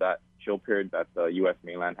have that chill period that the U.S.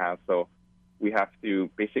 mainland has. So we have to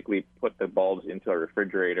basically put the bulbs into a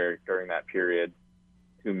refrigerator during that period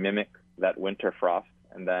to mimic that winter frost,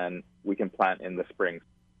 and then we can plant in the spring.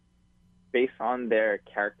 Based on their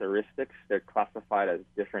characteristics, they're classified as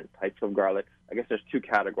different types of garlics. I guess there's two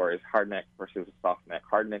categories, hardneck versus softneck.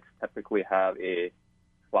 Hardnecks typically have a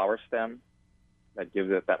flower stem that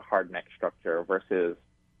gives it that hardneck structure versus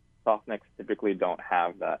softnecks typically don't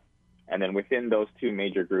have that. And then within those two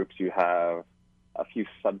major groups, you have a few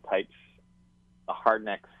subtypes. The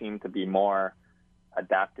hardnecks seem to be more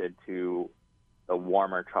adapted to the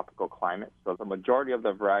warmer tropical climate. So the majority of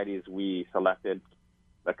the varieties we selected,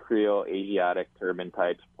 the Creole, Asiatic, turban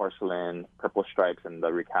types, porcelain, purple stripes, and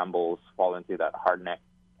the recambles fall into that hardneck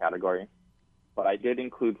category. But I did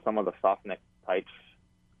include some of the softneck types,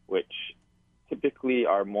 which typically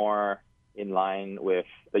are more in line with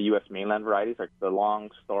the U.S. mainland varieties. Like the long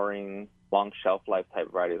storing, long shelf life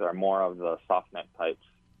type varieties are more of the softneck types.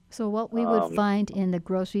 So what we would find in the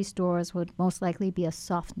grocery stores would most likely be a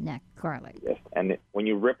soft neck garlic. Yes, and when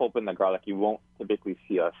you rip open the garlic, you won't typically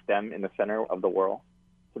see a stem in the center of the whorl.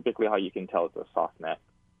 Typically how you can tell it's a soft neck.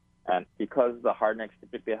 And because the hardnecks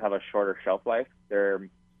typically have a shorter shelf life, they're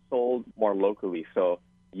sold more locally. So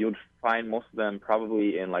you'd find most of them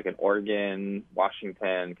probably in like an Oregon,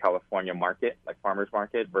 Washington, California market, like farmers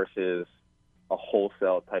market, versus a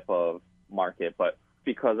wholesale type of market. But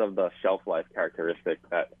because of the shelf life characteristic,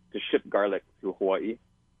 that to ship garlic to Hawaii,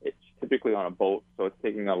 it's typically on a boat, so it's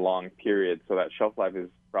taking a long period. So that shelf life is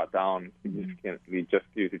brought down significantly just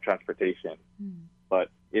due to transportation. But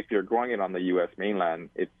if you're growing it on the U.S. mainland,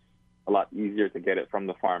 it's a lot easier to get it from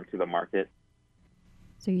the farm to the market.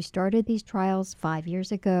 So you started these trials 5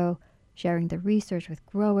 years ago, sharing the research with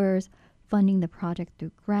growers, funding the project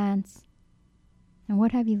through grants. And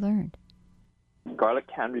what have you learned? Garlic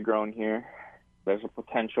can be grown here. There's a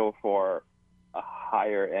potential for a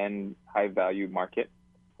higher-end, high-value market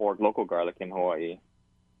for local garlic in Hawaii.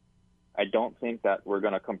 I don't think that we're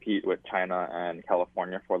going to compete with China and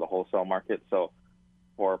California for the wholesale market. So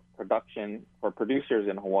for production, for producers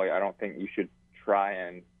in Hawaii, I don't think you should try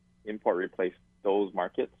and import replace those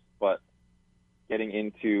markets. But getting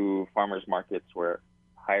into farmers markets where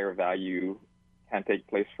higher value can take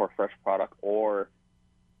place for fresh product, or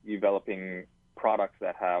developing products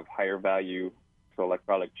that have higher value. So like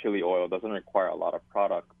garlic chili oil doesn't require a lot of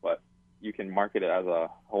product, but you can market it as a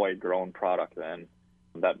Hawaii-grown product, and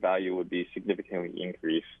that value would be significantly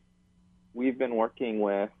increased. We've been working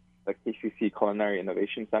with the KCC Culinary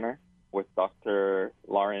Innovation Center with Dr.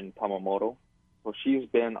 Lauren Tamamoto. So she's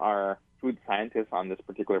been our food scientist on this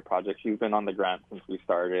particular project. She's been on the grant since we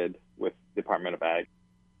started with Department of Ag.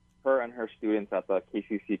 Her and her students at the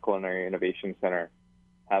KCC Culinary Innovation Center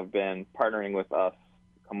have been partnering with us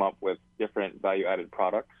to come up with different value-added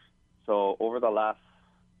products. So over the last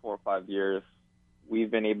 4 or 5 years,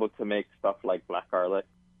 we've been able to make stuff like black garlic.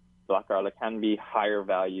 Black garlic can be higher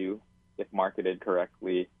value if marketed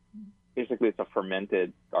correctly. Basically, it's a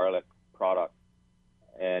fermented garlic product,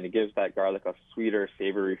 and it gives that garlic a sweeter,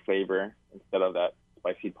 savory flavor instead of that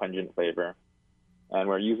spicy, pungent flavor. And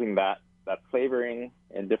we're using that flavoring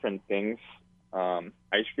in different things.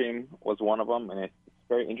 Ice cream was one of them, and it's a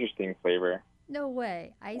very interesting flavor. No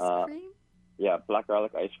way. Ice cream? Yeah, black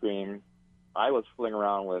garlic ice cream. I was fooling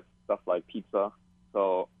around with stuff like pizza,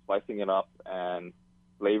 so slicing it up and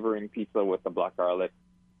flavoring pizza with the black garlic,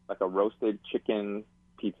 like a roasted chicken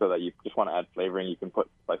pizza that you just want to add flavoring, you can put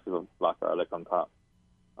slices of black garlic on top.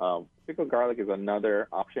 Pickled garlic is another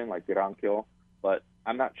option, like girankyo, but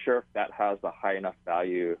I'm not sure if that has a high enough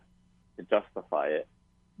value to justify it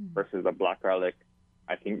versus the black garlic.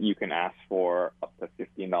 I think you can ask for up to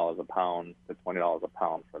 $15 a pound to $20 a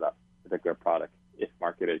pound for that particular product if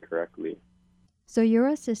marketed correctly. So you're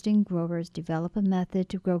assisting growers develop a method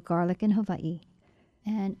to grow garlic in Hawaii.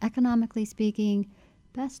 And economically speaking,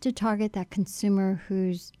 best to target that consumer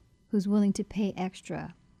who's willing to pay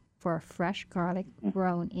extra for a fresh garlic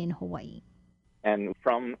grown in Hawaii. And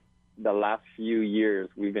from the last few years,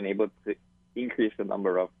 we've been able to increase the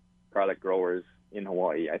number of garlic growers in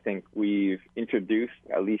Hawaii. I think we've introduced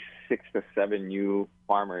at least 6 to 7 new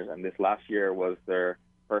farmers, and this last year was their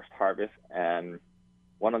first harvest. And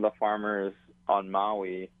one of the farmers on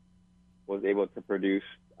Maui was able to produce,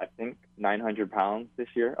 I think, 900 pounds this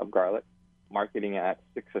year of garlic, marketing at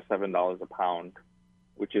 $6 or $7 a pound,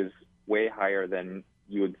 which is way higher than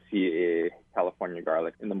you would see a California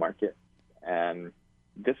garlic in the market. And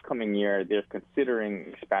this coming year, they're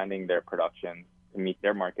considering expanding their production to meet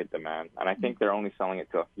their market demand. And I think they're only selling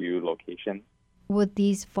it to a few locations. Would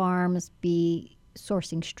these farms be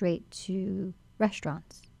sourcing straight to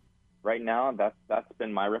restaurants? Right now, that's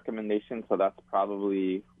been my recommendation. So that's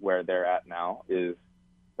probably where they're at now, is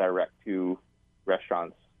direct to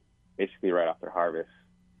restaurants, basically right after harvest.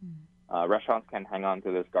 Restaurants can hang on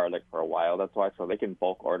to this garlic for a while. That's why, so they can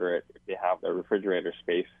bulk order it if they have their refrigerator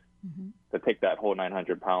space to take that whole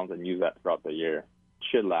 900 pounds and use that throughout the year. It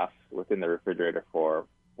should last within the refrigerator for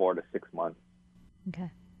 4 to 6 months.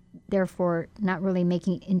 Okay. Therefore, not really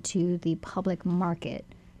making it into the public market.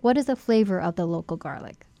 What is the flavor of the local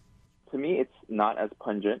garlic? To me, it's not as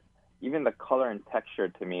pungent. Even the color and texture,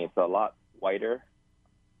 to me, it's a lot whiter,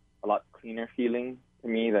 a lot cleaner feeling to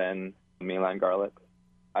me than mainland garlic.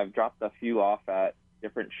 I've dropped a few off at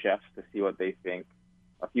different chefs to see what they think.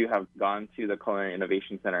 A few have gone to the Culinary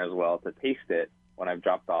Innovation Center as well to taste it when I've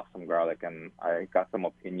dropped off some garlic, and I got some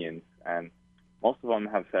opinions. And most of them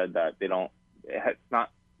have said that it's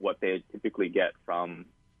not what they typically get from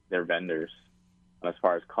their vendors as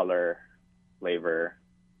far as color, flavor,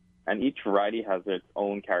 and each variety has its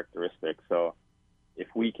own characteristics. So if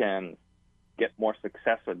we can get more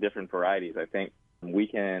success with different varieties, I think we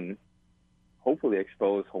can hopefully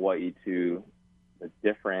expose Hawaii to the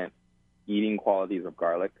different eating qualities of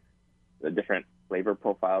garlic, the different flavor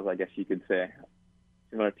profiles, I guess you could say,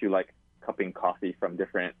 similar to like cupping coffee from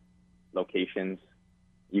different locations.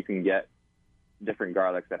 You can get different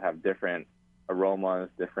garlics that have different aromas,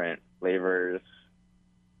 different flavors,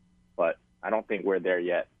 but I don't think we're there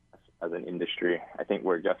yet as an industry. I think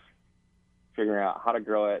we're just figuring out how to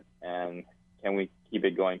grow it and can we keep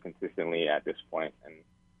it going consistently at this point.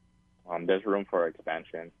 And there's room for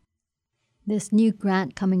expansion. This new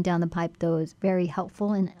grant coming down the pipe, though, is very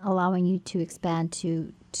helpful in allowing you to expand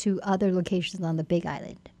to other locations on the Big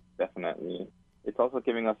Island. Definitely. It's also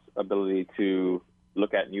giving us ability to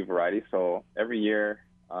look at new varieties. So every year,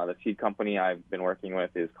 the seed company I've been working with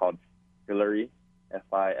is called Filaree,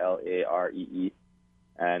 Filaree.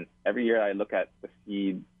 And every year I look at the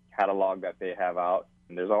seed catalog that they have out,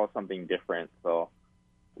 and there's always something different. So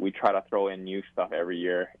we try to throw in new stuff every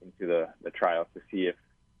year into the trials to see if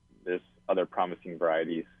there's other promising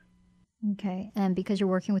varieties. Okay, and because you're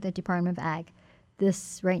working with the Department of Ag,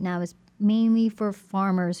 this right now is mainly for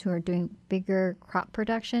farmers who are doing bigger crop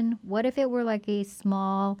production. What if it were like a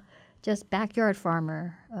small, just backyard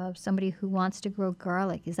farmer, somebody who wants to grow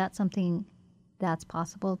garlic? Is that something that's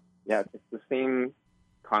possible? Yeah, it's the same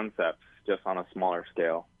concepts, just on a smaller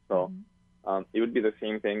scale. So it would be the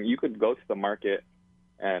same thing. You could go to the market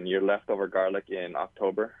and your leftover garlic in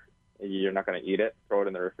October, you're not going to eat it, throw it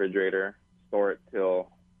in the refrigerator, store it till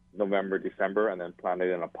November, December, and then plant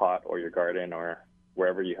it in a pot or your garden or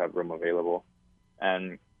wherever you have room available.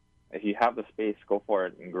 And if you have the space, go for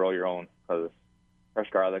it and grow your own, because fresh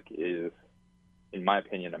garlic is, in my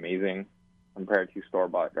opinion, amazing compared to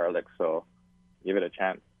store-bought garlic. So give it a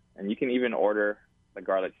chance. And you can even order the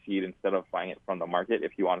garlic seed instead of buying it from the market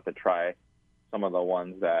if you wanted to try some of the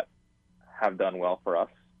ones that have done well for us.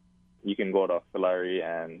 You can go to Filaree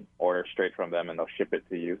and order straight from them, and they'll ship it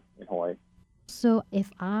to you in Hawaii. So if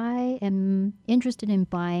I am interested in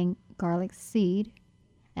buying garlic seed,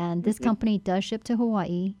 and this company does ship to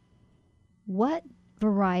Hawaii, what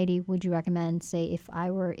variety would you recommend, say, if I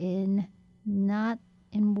were not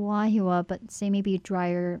in Wahiawa, but say maybe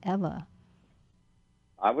drier Eva?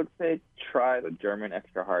 I would say try the German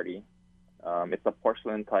Extra Hardy. It's a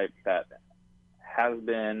porcelain type that has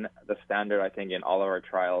been the standard, I think, in all of our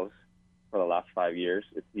trials for the last 5 years.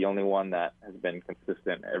 It's the only one that has been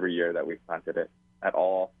consistent every year that we've planted it. at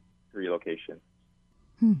all 3 locations.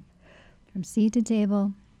 From seed to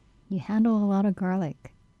table, you handle a lot of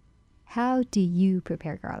garlic. How do you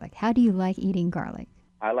prepare garlic? How do you like eating garlic?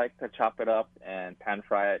 I like to chop it up and pan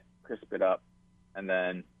fry it, crisp it up, and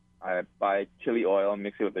then I buy chili oil,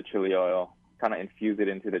 mix it with the chili oil, kind of infuse it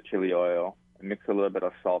into the chili oil, and mix a little bit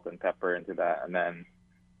of salt and pepper into that, and then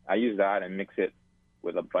I use that and mix it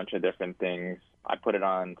with a bunch of different things. I put it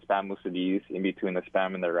on Spam musulis in between the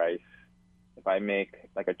Spam and the rice. If I make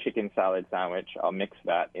like a chicken salad sandwich, I'll mix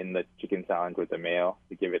that in the chicken salad with the mayo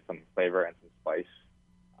to give it some flavor and some spice.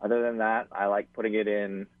 Other than that, I like putting it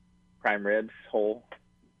in prime ribs whole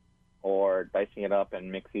or dicing it up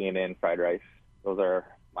and mixing it in fried rice. Those are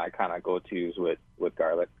my kind of go-tos with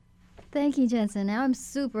garlic. Thank you, Jensen. Now I'm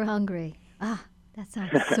super hungry. Ah, that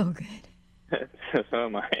sounds so good. So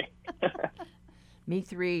am I. Me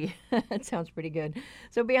 3. That sounds pretty good.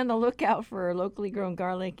 So be on the lookout for locally grown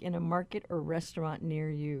garlic in a market or restaurant near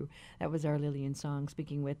you. That was our Lillian song,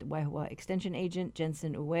 speaking with Waihoa Extension Agent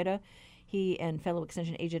Jensen Ueda. He and fellow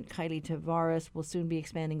Extension Agent Kylie Tavares will soon be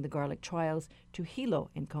expanding the garlic trials to Hilo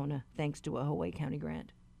in Kona, thanks to a Hawaii County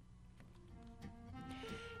grant.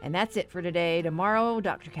 And that's it for today. Tomorrow,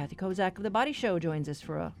 Dr. Kathy Kozak of The Body Show joins us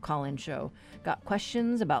for a call-in show. Got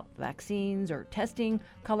questions about vaccines or testing?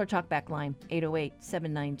 Call our Talkback line,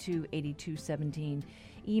 808-792-8217.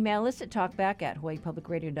 Email us at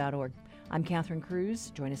talkback@hawaiipublicradio.org. I'm Catherine Cruz.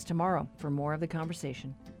 Join us tomorrow for more of the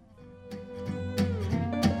conversation.